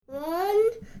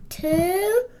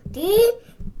2, 3,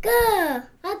 go.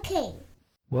 Okay.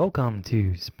 Welcome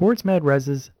to Sports Med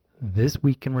Res's This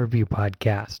Week in Review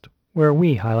podcast, where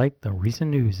we highlight the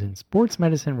recent news in sports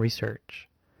medicine research.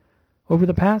 Over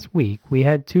the past week, we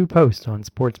had 2 posts on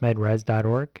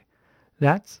sportsmedres.org.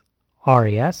 That's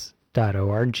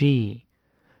res.org.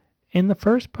 In the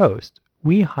first post,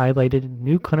 we highlighted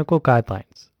new clinical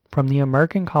guidelines from the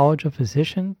American College of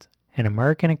Physicians and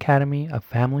American Academy of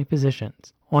Family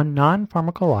Physicians on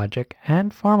non-pharmacologic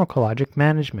and pharmacologic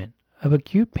management of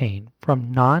acute pain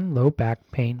from non-low back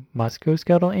pain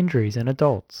musculoskeletal injuries in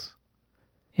adults.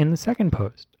 In the second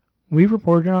post, we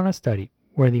reported on a study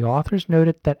where the authors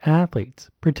noted that athletes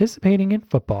participating in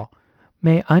football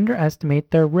may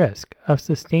underestimate their risk of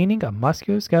sustaining a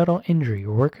musculoskeletal injury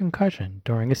or concussion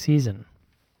during a season.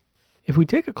 If we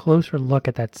take a closer look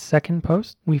at that second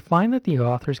post, we find that the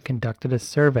authors conducted a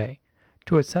survey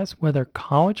to assess whether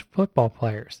college football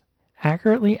players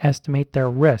accurately estimate their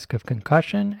risk of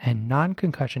concussion and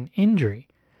non-concussion injury,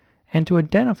 and to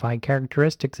identify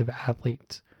characteristics of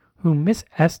athletes who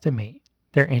misestimate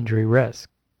their injury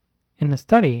risk. In the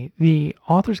study, the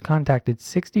authors contacted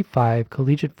 65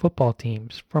 collegiate football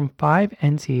teams from 5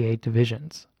 NCAA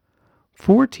divisions.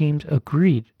 4 teams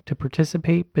agreed to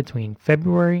participate between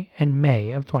February and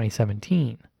May of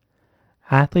 2017.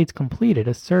 Athletes completed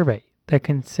a survey that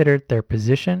considered their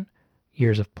position,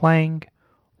 years of playing,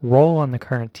 role on the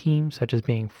current team such as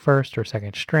being first or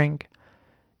second string,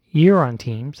 year on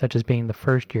team such as being the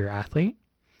first-year athlete,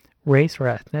 race or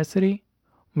ethnicity,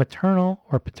 maternal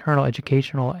or paternal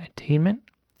educational attainment,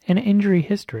 and injury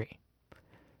history.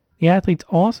 The athletes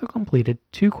also completed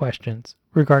 2 questions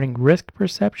regarding risk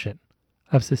perception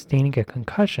of sustaining a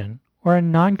concussion or a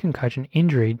non-concussion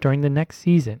injury during the next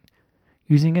season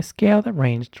using a scale that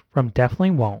ranged from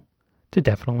definitely won't to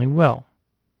definitely will.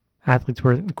 Athletes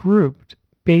were grouped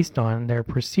based on their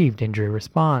perceived injury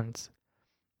response.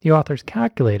 The authors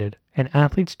calculated an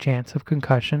athlete's chance of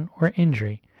concussion or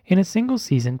injury in a single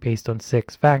season based on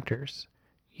 6 factors: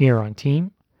 year on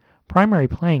team, primary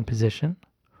playing position,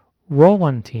 role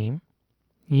on team,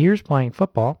 years playing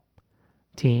football,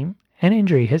 team, and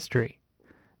injury history.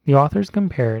 The authors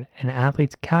compared an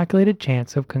athlete's calculated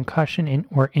chance of concussion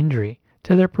or injury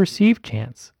to their perceived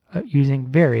chance using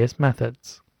various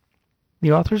methods.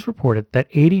 The authors reported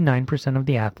that 89% of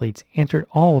the athletes answered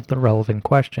all of the relevant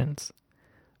questions.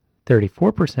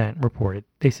 34% reported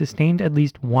they sustained at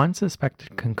least one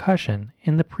suspected concussion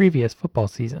in the previous football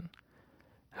season.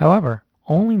 However,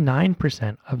 only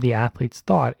 9% of the athletes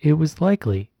thought it was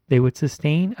likely they would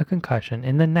sustain a concussion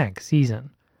in the next season,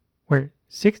 where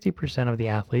 60% of the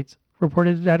athletes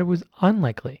reported that it was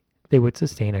unlikely they would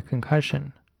sustain a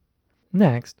concussion.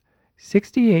 Next,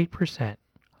 68%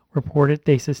 reported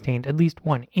they sustained at least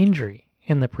one injury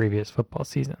in the previous football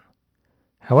season.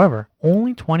 However,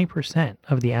 only 20%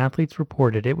 of the athletes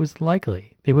reported it was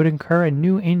likely they would incur a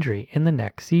new injury in the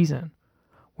next season,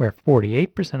 where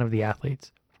 48% of the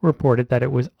athletes reported that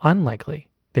it was unlikely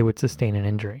they would sustain an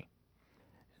injury.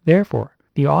 Therefore,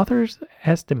 the authors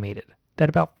estimated that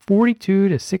about 42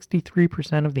 to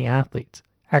 63% of the athletes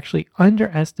actually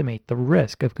underestimate the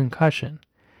risk of concussion,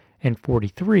 and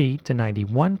 43 to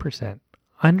 91%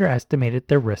 underestimated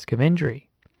their risk of injury.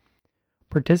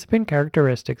 Participant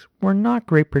characteristics were not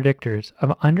great predictors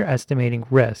of underestimating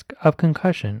risk of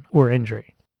concussion or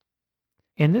injury.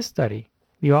 In this study,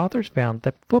 the authors found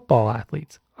that football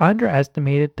athletes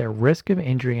underestimated their risk of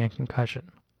injury and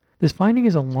concussion. This finding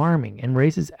is alarming and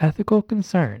raises ethical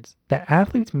concerns that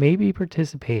athletes may be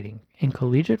participating in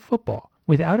collegiate football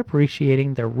without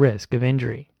appreciating their risk of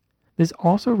injury. This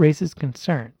also raises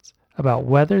concerns about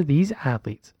whether these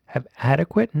athletes have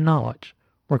adequate knowledge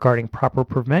regarding proper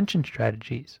prevention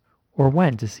strategies or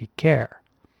when to seek care.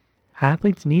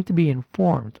 Athletes need to be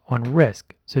informed on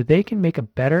risk so they can make a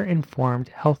better informed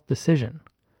health decision.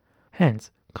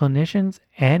 Hence, clinicians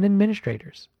and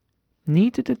administrators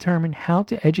need to determine how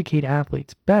to educate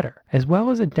athletes better, as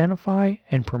well as identify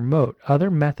and promote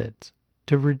other methods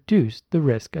to reduce the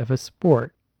risk of a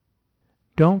sport.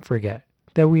 Don't forget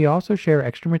that we also share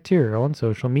extra material on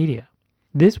social media.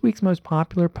 This week's most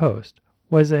popular post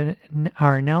was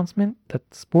our announcement that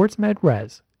SportsMed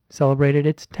Res celebrated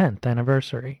its 10th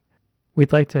anniversary.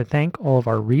 We'd like to thank all of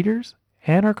our readers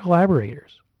and our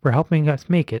collaborators for helping us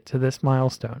make it to this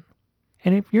milestone.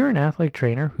 And if you're an athletic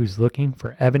trainer who's looking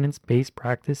for evidence-based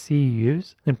practice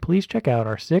CEUs, then please check out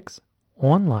our 6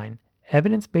 online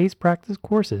evidence-based practice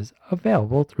courses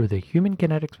available through the Human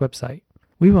Kinetics website.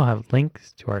 We will have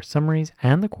links to our summaries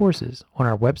and the courses on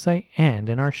our website and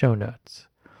in our show notes.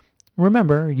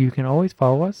 Remember, you can always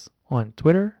follow us on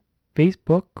Twitter,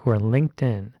 Facebook, or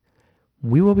LinkedIn.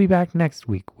 We will be back next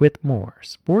week with more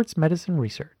sports medicine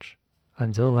research.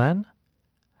 Until then,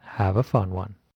 have a fun one.